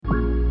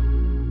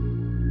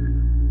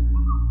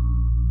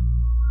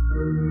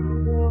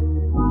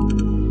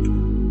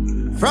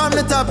From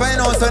the top, I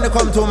know, so when you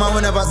come to man,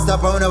 we never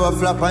stop, and we never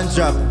flop and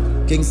drop.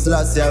 King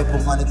Selassie, I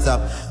put on the top.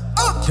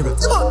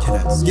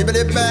 Oh, give it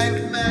a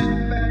bang.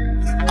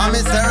 I'm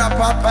Mr.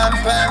 Rapper, pam,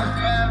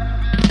 pam.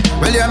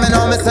 Well, you me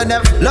know me say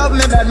them love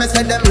me bad, me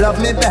say them love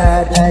me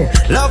bad, hey.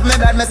 Love me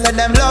bad, me say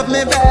them love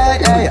me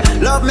bad, hey.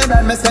 Love me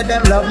bad, me say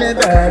them love me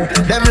bad.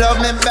 Them love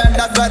me bad,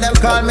 that's why them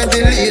call me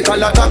the lethal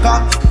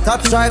attacker.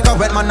 Top striker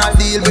when man I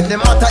deal with them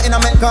matter in a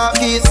me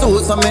khaki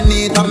suit, so me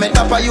neat and me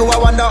dapper. You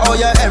I wonder how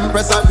your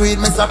empress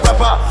agreed, Mr.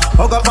 Proper.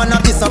 Hug up and a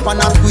kiss up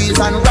and a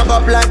squeeze and grab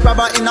up like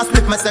rubber in a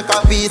split, me say a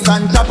piece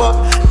and chop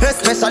up.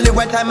 Especially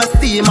when time I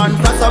steam and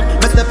press up.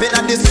 Me step in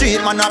at the street,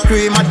 man a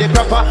cream and the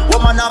proper.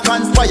 Woman a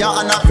conspire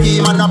and a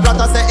scheme and a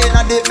I say in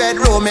the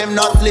bedroom, him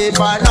not sleep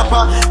or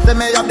napper. Say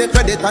me have the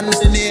credit and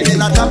she need in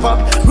a top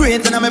up.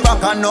 Green in me back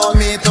and know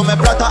me to me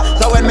brother.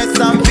 So when me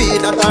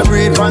stampede that I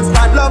breathe from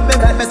spot. Love me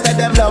bad, me say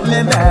them love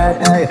me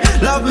bad, hey.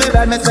 Love me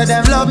bad, me say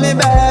them love me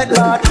bad,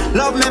 Lord.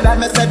 Love me bad,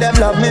 me say them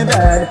love me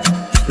bad.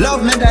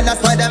 Love me bad,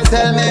 that's why them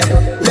tell me.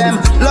 Them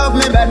love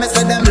me bad, me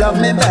say them love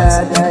me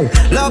bad, hey.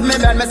 Love me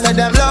bad, me say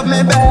them love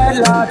me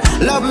bad, Lord.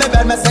 Love me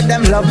bad, me say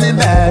them love me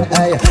bad,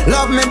 hey.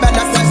 Love me bad,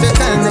 that's why she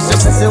tell me. She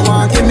say she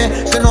want give me.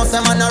 She know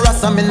say man a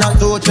rasta, me not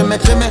do chimmy.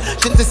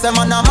 She say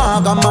man a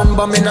maga man,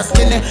 but me not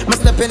skinny. Me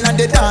step in at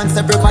the dance,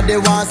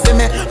 everybody want see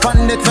me.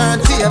 From the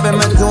turntable,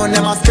 me tune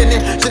them a spinny.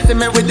 She see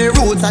me with the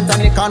roots and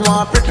tonic and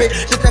want prippy.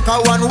 She take a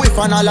one whiff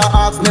and all her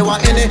ask me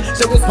what in it.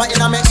 She whisper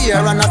in my ear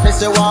and I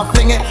say she want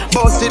fling it.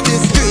 Bust it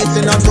this streets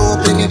in a so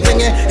clingy.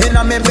 In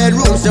a me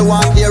bedroom she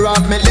want tear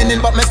off me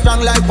linen, but me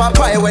strong like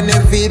Popeye when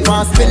them feet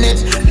on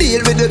spinach.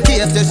 Deal with the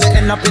case till she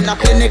end up in a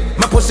clinic.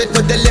 Me push it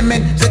to the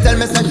limit. She tell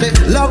me say she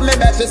love me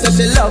bad. She say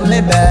she love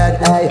me bad,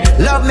 ay.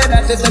 Love me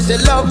bad. She say she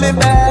love me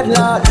bad,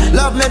 Lord.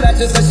 Love me bad.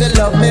 She say she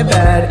love me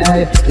bad,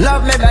 ay.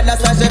 Love me bad.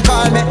 That's why she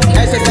call me.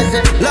 Ay, she say she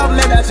love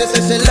me bad. She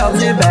say she love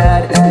me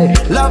bad, ay.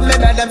 Love me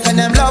bad. Them say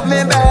them love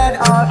me bad,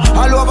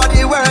 all over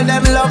the world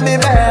them love me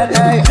bad,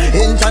 ay.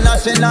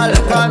 International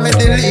call me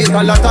the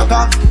lethal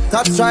attacker.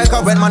 Top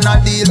striker when man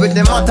I deal with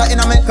the matter in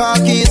a me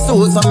khaki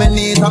suit, so me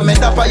neat and me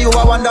dapper. You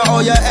I wonder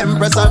how your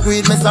empress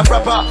agreed, Mr.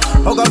 Proper.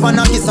 Hug up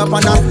and a kiss up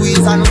and a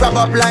squeeze and grab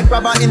up like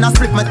rubber in a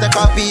split, me take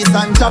a piece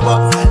and chop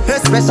up.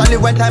 Especially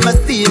when time I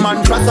steam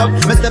and press up.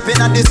 Me step in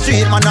at the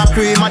street, man a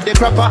cream at the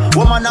crapper.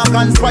 Woman a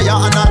conspire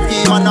and a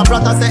scheme and a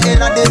brother say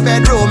in at the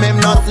bedroom, him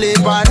not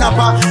sleep or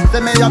napper.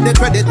 Say me have the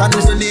credit and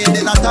she need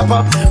in a top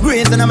up.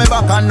 Greens in me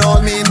back and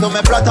know me to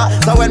me brother.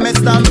 So when me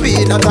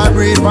stampede that I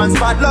breathe from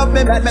spot. Love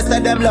me bad, me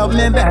say them love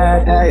me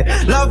bad,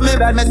 hey. Love me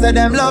bad, me say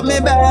them love me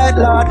bad,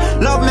 Lord.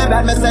 Love me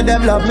bad, me say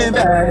them love me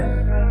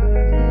bad.